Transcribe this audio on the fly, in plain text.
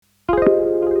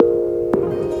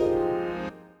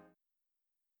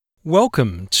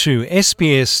Welcome to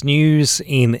SBS News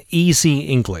in Easy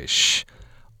English.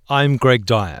 I'm Greg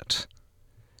Dyett.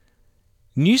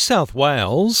 New South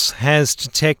Wales has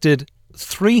detected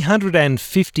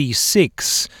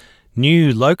 356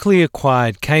 new locally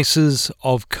acquired cases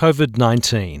of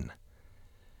COVID-19.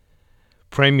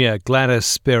 Premier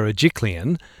Gladys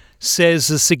Berejiklian says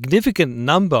a significant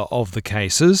number of the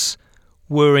cases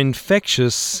were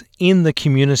infectious in the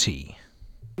community.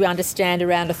 We understand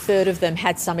around a third of them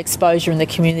had some exposure in the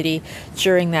community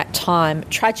during that time.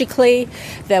 Tragically,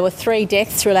 there were 3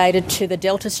 deaths related to the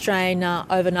Delta strain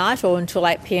overnight or until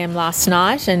 8 p.m. last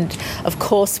night. And of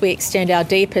course, we extend our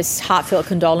deepest heartfelt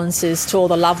condolences to all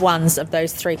the loved ones of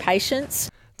those 3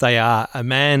 patients. They are a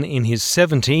man in his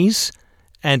 70s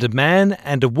and a man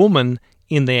and a woman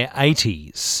in their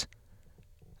 80s.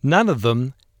 None of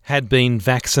them had been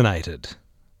vaccinated.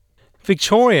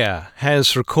 Victoria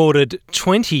has recorded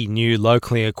 20 new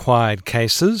locally acquired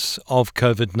cases of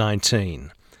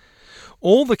COVID-19.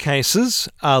 All the cases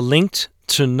are linked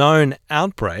to known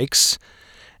outbreaks,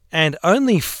 and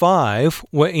only 5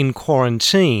 were in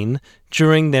quarantine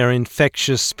during their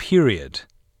infectious period.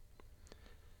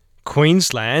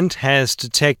 Queensland has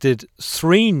detected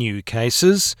 3 new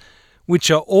cases, which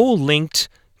are all linked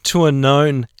to a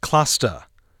known cluster.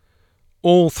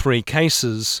 All 3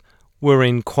 cases were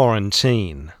in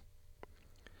quarantine.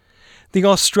 The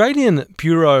Australian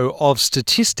Bureau of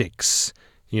Statistics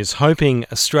is hoping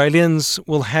Australians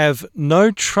will have no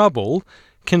trouble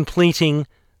completing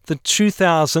the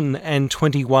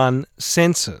 2021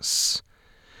 census.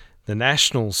 The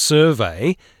national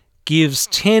survey gives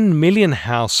 10 million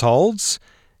households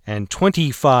and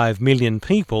 25 million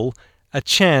people a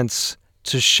chance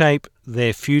to shape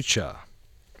their future.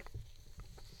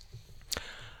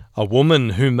 A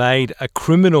woman who made a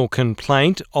criminal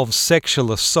complaint of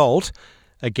sexual assault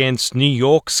against New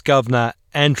York's Governor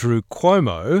Andrew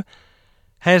Cuomo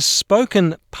has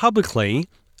spoken publicly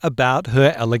about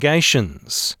her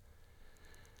allegations.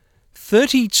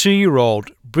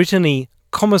 32-year-old Brittany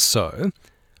Commisso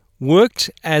worked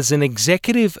as an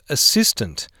executive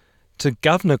assistant to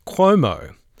Governor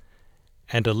Cuomo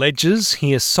and alleges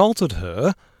he assaulted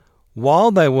her while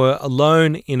they were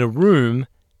alone in a room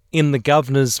in the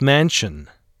governor's mansion.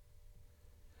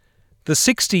 The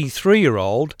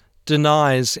 63-year-old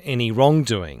denies any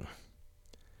wrongdoing.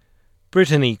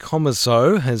 Brittany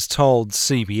Commisso has told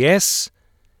CBS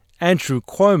Andrew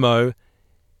Cuomo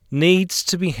needs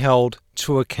to be held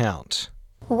to account.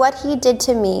 What he did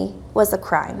to me was a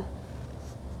crime.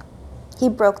 He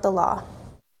broke the law.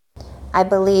 I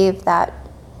believe that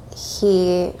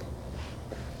he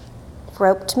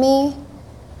groped me,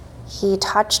 he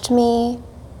touched me,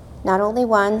 not only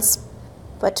once,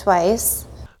 but twice.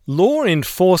 Law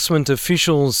enforcement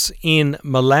officials in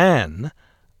Milan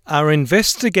are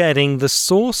investigating the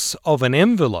source of an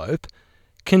envelope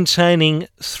containing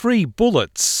 3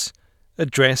 bullets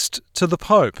addressed to the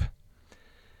Pope.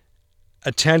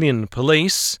 Italian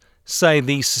police say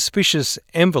the suspicious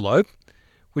envelope,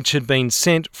 which had been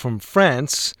sent from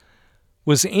France,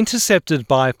 was intercepted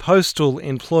by postal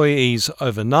employees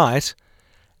overnight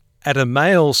at a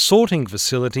mail sorting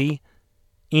facility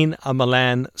in a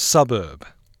Milan suburb.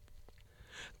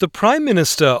 The Prime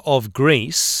Minister of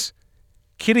Greece,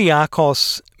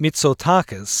 Kyriakos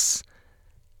Mitsotakis,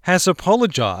 has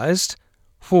apologised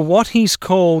for what he's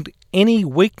called any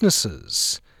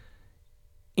weaknesses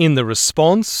in the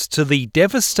response to the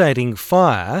devastating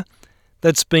fire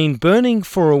that's been burning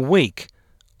for a week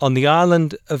on the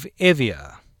island of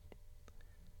Evia.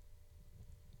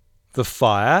 The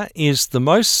fire is the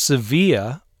most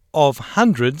severe of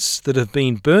hundreds that have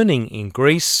been burning in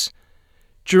Greece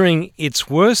during its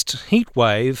worst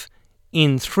heatwave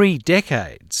in 3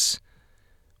 decades,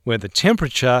 where the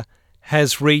temperature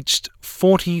has reached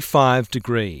 45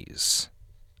 degrees.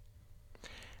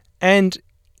 And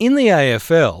in the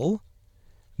AFL,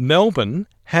 Melbourne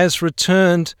has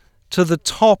returned to the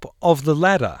top of the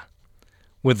ladder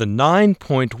with a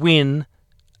 9-point win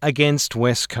against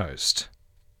West Coast.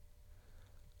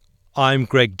 I'm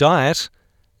Greg Dyett,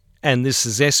 and this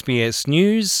is SBS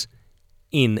News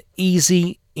in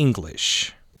Easy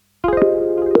English.